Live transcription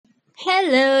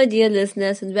Hello, dear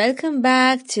listeners, and welcome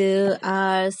back to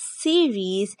our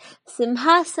series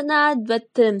Simhasana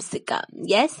Dvatrimsika.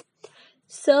 Yes,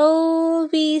 so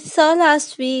we saw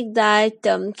last week that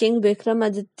King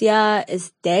Vikramaditya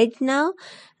is dead now,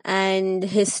 and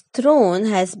his throne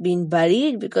has been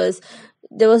buried because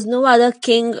there was no other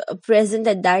king present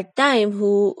at that time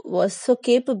who was so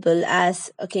capable as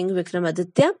King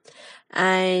Vikramaditya,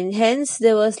 and hence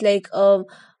there was like a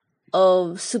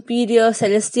superior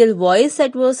celestial voice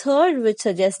that was heard, which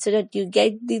suggested that you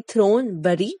get the throne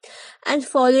buried. And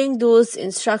following those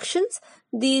instructions,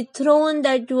 the throne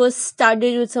that was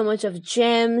studded with so much of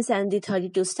gems and the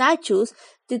 32 statues,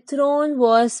 the throne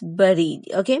was buried.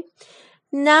 Okay.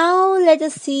 Now let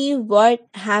us see what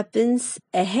happens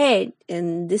ahead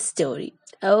in this story.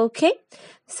 Okay.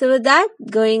 So with that,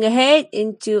 going ahead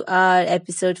into our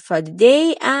episode for the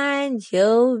day, and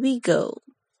here we go.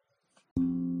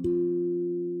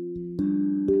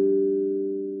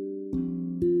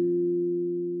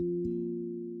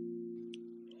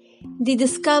 The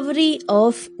discovery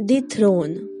of the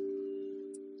throne.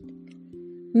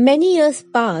 Many years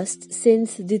passed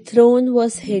since the throne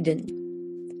was hidden.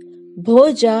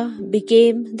 Bhoja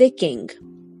became the king.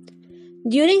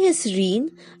 During his reign,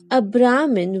 a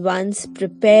Brahmin once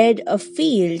prepared a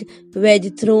field where the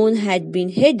throne had been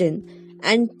hidden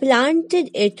and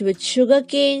planted it with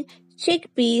sugarcane,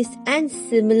 chickpeas, and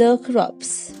similar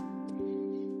crops.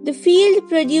 The field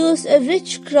produced a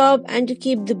rich crop, and to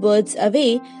keep the birds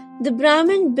away, the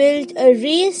Brahmin built a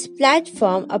raised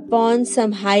platform upon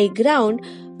some high ground,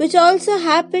 which also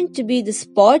happened to be the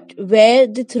spot where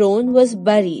the throne was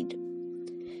buried.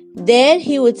 There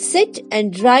he would sit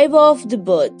and drive off the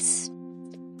birds.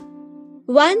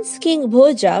 Once King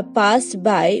Bhoja passed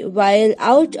by while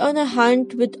out on a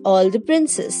hunt with all the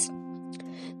princes.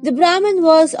 The Brahmin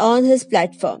was on his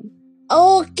platform.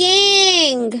 "O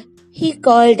king!" he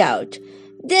called out.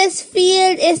 "This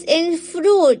field is in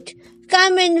fruit.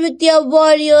 Come in with your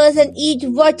warriors and eat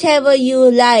whatever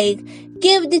you like.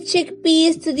 Give the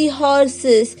chickpeas to the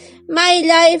horses. My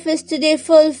life is today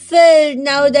fulfilled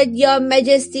now that your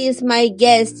majesty is my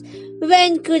guest.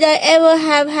 When could I ever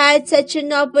have had such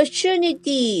an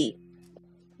opportunity?"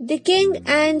 The king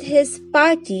and his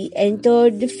party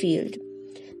entered the field.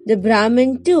 The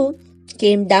Brahmin too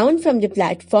came down from the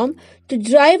platform to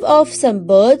drive off some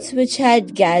birds which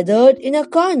had gathered in a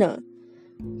corner.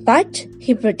 But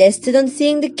he protested on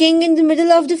seeing the king in the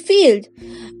middle of the field.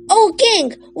 "Oh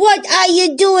king, what are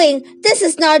you doing? This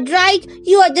is not right.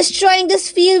 You are destroying this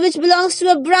field which belongs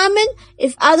to a Brahmin.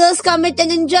 If others commit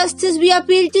an injustice, we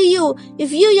appeal to you.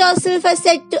 If you yourself are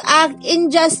said to act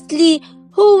unjustly,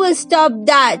 who will stop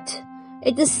that?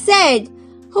 It is said,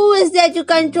 who is there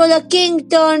to control a king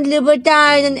turned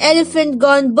libertine, an elephant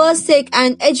gone berserk,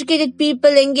 and educated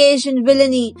people engaged in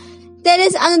villainy? There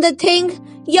is another thing.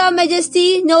 Your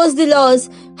Majesty knows the laws.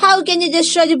 How can you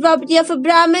destroy the property of a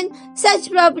Brahmin? Such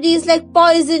property is like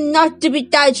poison, not to be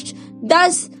touched.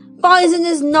 Thus, poison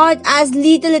is not as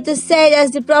lethal, it is said,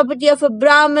 as the property of a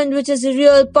Brahmin, which is a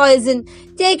real poison.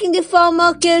 Taking the former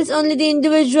kills only the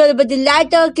individual, but the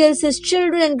latter kills his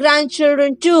children and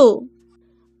grandchildren too."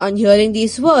 On hearing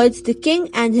these words, the king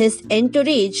and his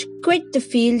entourage quit the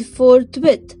field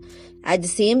forthwith. At the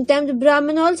same time, the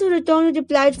Brahmin also returned to the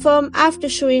platform after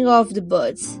showing off the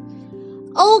birds.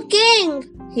 "O king!"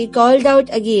 he called out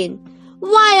again.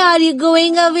 "Why are you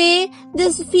going away?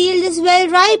 This field is well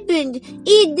ripened.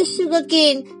 Eat the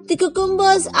sugarcane. The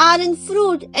cucumbers are in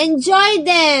fruit. Enjoy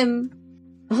them."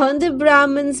 On the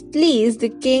Brahmin's pleas,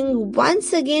 the king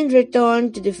once again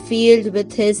returned to the field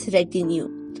with his retinue.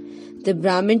 The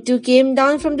Brahmin too came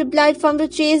down from the platform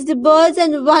to chase the birds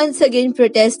and once again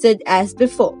protested as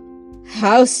before.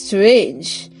 "How strange,"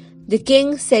 the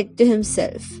king said to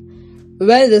himself.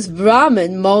 "When this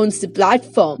Brahmin mounts the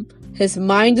platform, his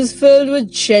mind is filled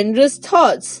with generous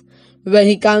thoughts. When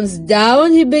he comes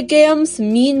down, he becomes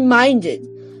mean-minded.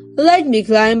 Let me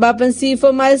climb up and see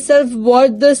for myself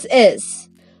what this is."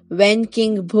 When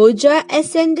King Bhoja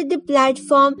ascended the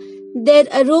platform, there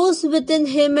arose within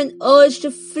him an urge to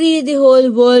free the whole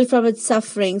world from its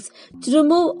sufferings, to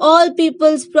remove all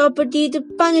people's property, to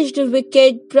punish the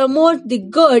wicked, promote the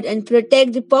good, and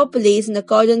protect the populace in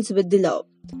accordance with the law.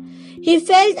 He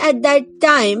felt at that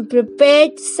time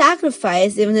prepared to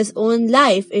sacrifice even his own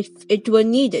life if it were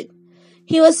needed.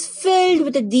 He was filled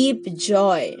with a deep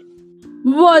joy.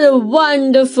 "What a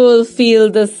wonderful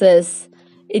field this is!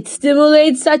 It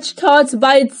stimulates such thoughts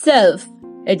by itself.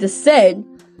 It is said,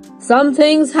 some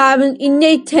things have an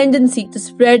innate tendency to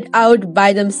spread out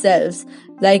by themselves.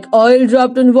 Like oil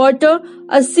dropped on water,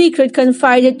 a secret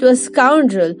confided to a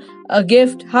scoundrel, a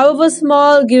gift, however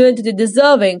small, given to the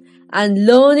deserving, and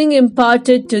learning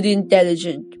imparted to the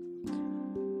intelligent.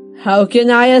 How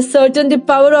can I ascertain the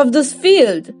power of this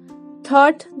field?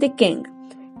 Thought the king.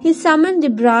 He summoned the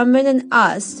Brahmin and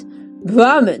asked,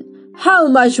 Brahmin, how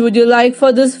much would you like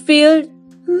for this field?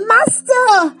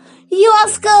 Master, you are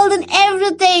skilled in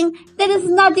everything. There is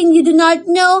nothing you do not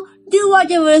know. Do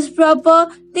whatever is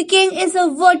proper. The king is a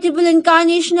veritable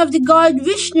incarnation of the god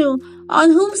Vishnu.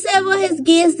 On whomsoever his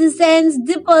gaze descends,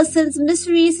 the person's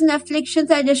miseries and afflictions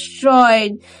are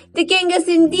destroyed. The king is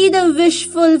indeed a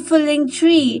wish-fulfilling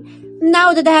tree.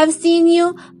 Now that I have seen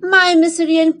you, my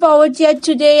misery and poverty are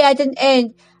today at an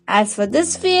end. As for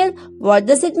this field, what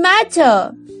does it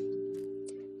matter?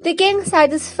 The king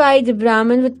satisfied the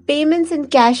Brahmin with payments in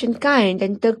cash and kind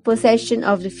and took possession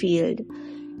of the field.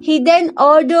 He then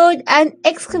ordered an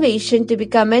excavation to be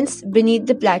commenced beneath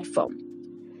the platform.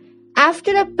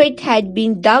 After a pit had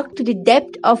been dug to the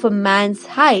depth of a man's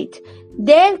height,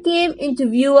 there came into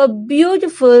view a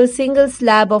beautiful single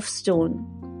slab of stone.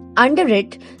 Under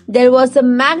it, there was a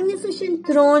magnificent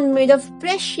throne made of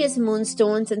precious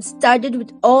moonstones and studded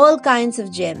with all kinds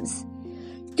of gems.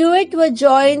 To it were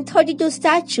joined 32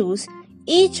 statues,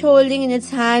 each holding in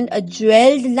its hand a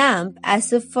jeweled lamp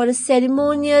as if for a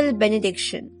ceremonial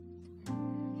benediction.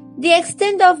 The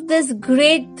extent of this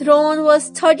great throne was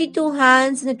 32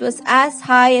 hands, and it was as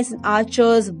high as an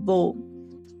archer's bow.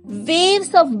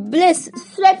 Waves of bliss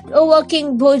swept over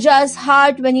King Bhoja's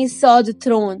heart when he saw the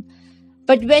throne.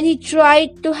 But when he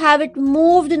tried to have it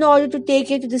moved in order to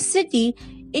take it to the city,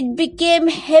 it became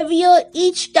heavier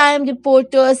each time the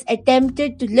porters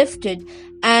attempted to lift it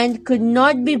and could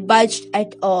not be budged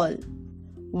at all.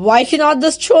 Why cannot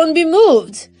this throne be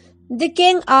moved? The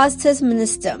king asked his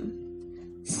minister.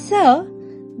 Sir,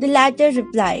 the latter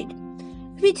replied,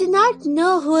 we do not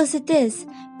know whose it is,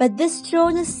 but this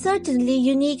throne is certainly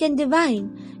unique and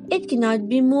divine. It cannot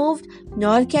be moved,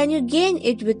 nor can you gain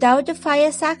it without a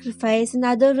fire sacrifice and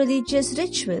other religious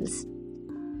rituals.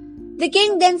 The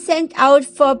king then sent out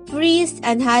for priests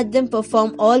and had them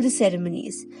perform all the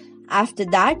ceremonies. After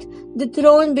that, the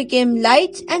throne became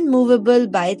light and movable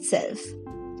by itself.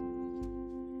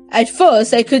 At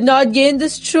first, I could not gain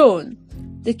this throne,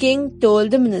 the king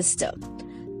told the minister.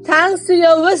 Thanks to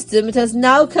your wisdom, it has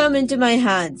now come into my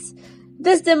hands.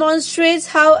 This demonstrates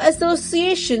how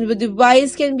association with the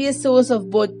wise can be a source of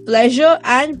both pleasure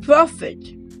and profit.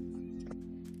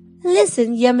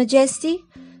 Listen, Your Majesty,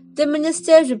 the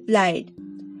minister replied.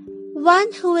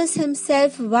 One who is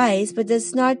himself wise but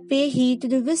does not pay heed to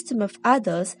the wisdom of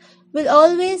others will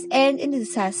always end in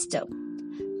disaster.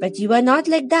 But you are not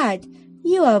like that.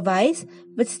 You are wise,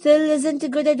 but still listen to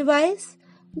good advice.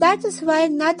 That is why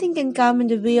nothing can come in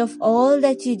the way of all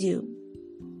that you do.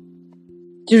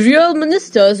 The real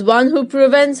minister is one who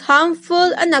prevents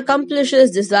harmful and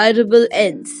accomplishes desirable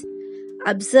ends,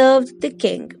 observed the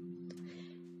king.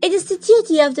 It is the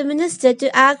duty of the minister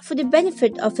to act for the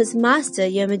benefit of his master,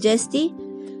 Your Majesty,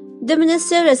 the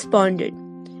minister responded.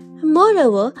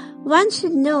 Moreover, one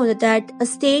should know that a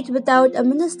state without a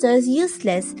minister is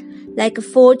useless, like a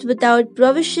fort without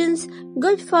provisions,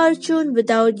 good fortune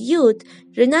without youth,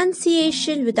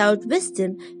 renunciation without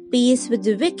wisdom, peace with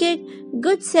the wicked,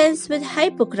 good sense with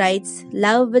hypocrites,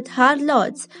 love with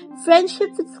harlots, friendship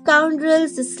with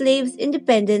scoundrels, the slave's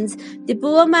independence, the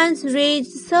poor man's rage,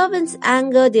 the servant's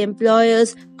anger, the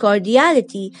employer's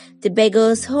cordiality, the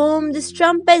beggar's home, the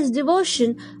strumpet's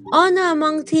devotion, honor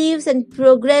among thieves, and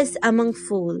progress among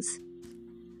fools.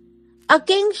 A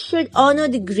king should honor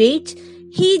the great,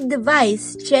 heed the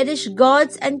wise, cherish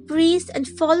gods and priests, and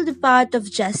follow the path of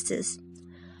justice.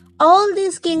 All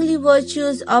these kingly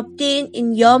virtues obtain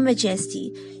in Your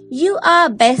Majesty. You are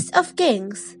best of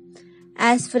kings.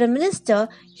 As for a minister,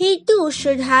 he too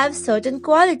should have certain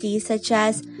qualities such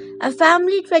as a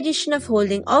family tradition of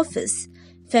holding office,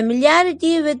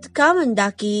 familiarity with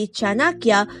Kamandaki,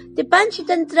 Chanakya, the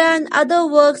Panchatantra and other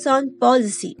works on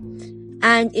policy,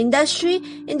 and industry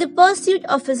in the pursuit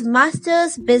of his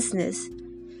master's business.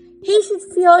 He should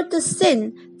fear to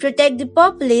sin, protect the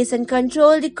populace and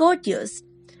control the courtiers.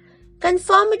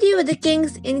 Conformity with the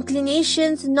king's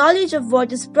inclinations, knowledge of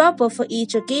what is proper for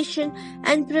each occasion,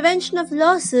 and prevention of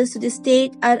losses to the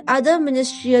state are other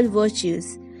ministerial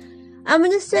virtues. A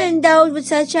minister endowed with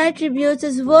such attributes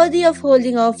is worthy of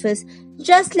holding office,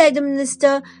 just like the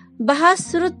minister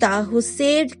Bahasruta who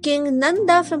saved King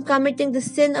Nanda from committing the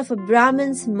sin of a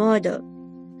Brahmin's murder.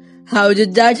 How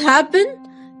did that happen?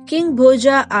 King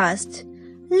Bhoja asked.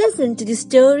 Listen to the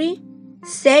story,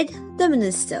 said the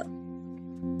minister.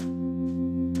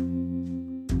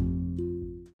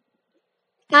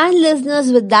 And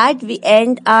listeners, with that, we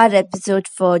end our episode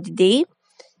for the day.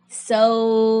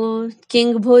 So,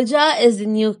 King Bhoja is the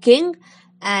new king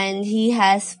and he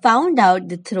has found out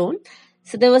the throne.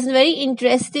 So, there was a very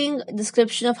interesting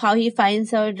description of how he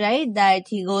finds out, right? That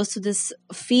he goes to this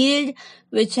field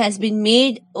which has been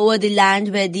made over the land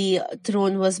where the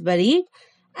throne was buried.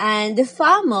 And the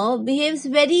farmer behaves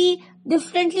very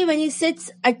differently when he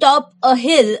sits atop a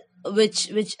hill,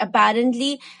 which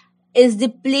apparently is the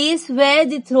place where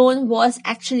the throne was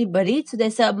actually buried. So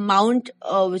there's a mount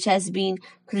which has been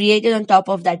created on top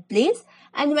of that place.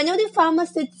 And whenever the farmer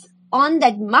sits on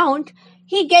that mount,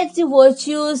 he gets the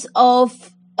virtues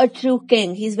of a true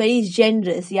king. He's very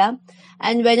generous, yeah.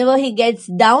 And whenever he gets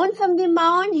down from the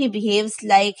mount, he behaves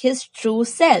like his true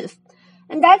self.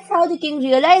 And that's how the king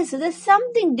realizes there's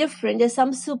something different, there's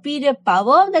some superior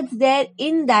power that's there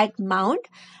in that mount.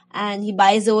 And he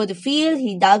buys over the field,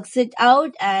 he digs it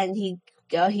out, and he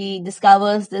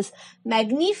discovers this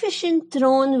magnificent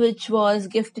throne which was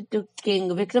gifted to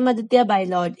King Vikramaditya by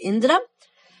Lord Indra.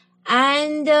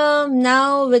 And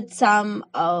now, with some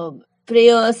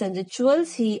prayers and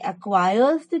rituals, he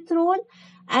acquires the throne.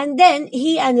 And then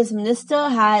he and his minister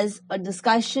has a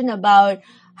discussion about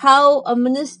how a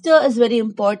minister is very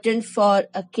important for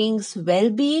a king's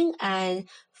well-being and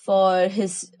for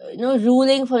his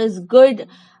ruling, for his good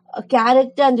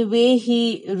character and the way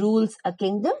he rules a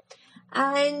kingdom.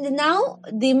 And now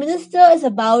the minister is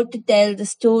about to tell the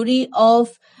story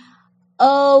of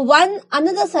one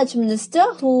another such minister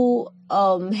who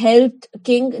helped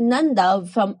King Nanda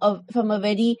from a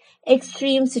very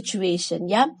extreme situation.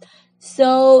 Yeah.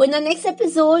 So in the next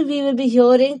episode, we will be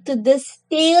hearing to this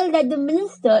tale that the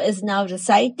minister is now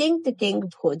reciting to King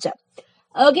Bhoja.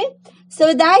 Okay, so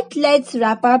with that, let's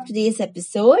wrap up today's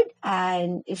episode.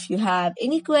 And if you have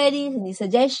any queries, any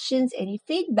suggestions, any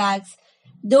feedbacks,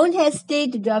 don't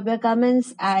hesitate to drop your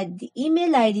comments at the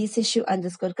email ID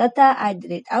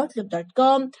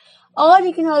sishu_katha@outlook.com, or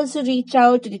you can also reach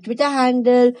out to the Twitter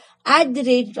handle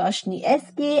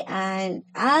 @RoshniSK, and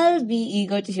I'll be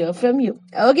eager to hear from you.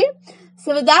 Okay,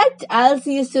 so with that, I'll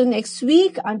see you soon next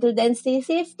week. Until then, stay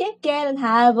safe, take care, and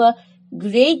have a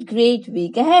great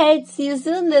week ahead. See you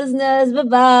soon, listeners. Bye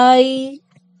bye.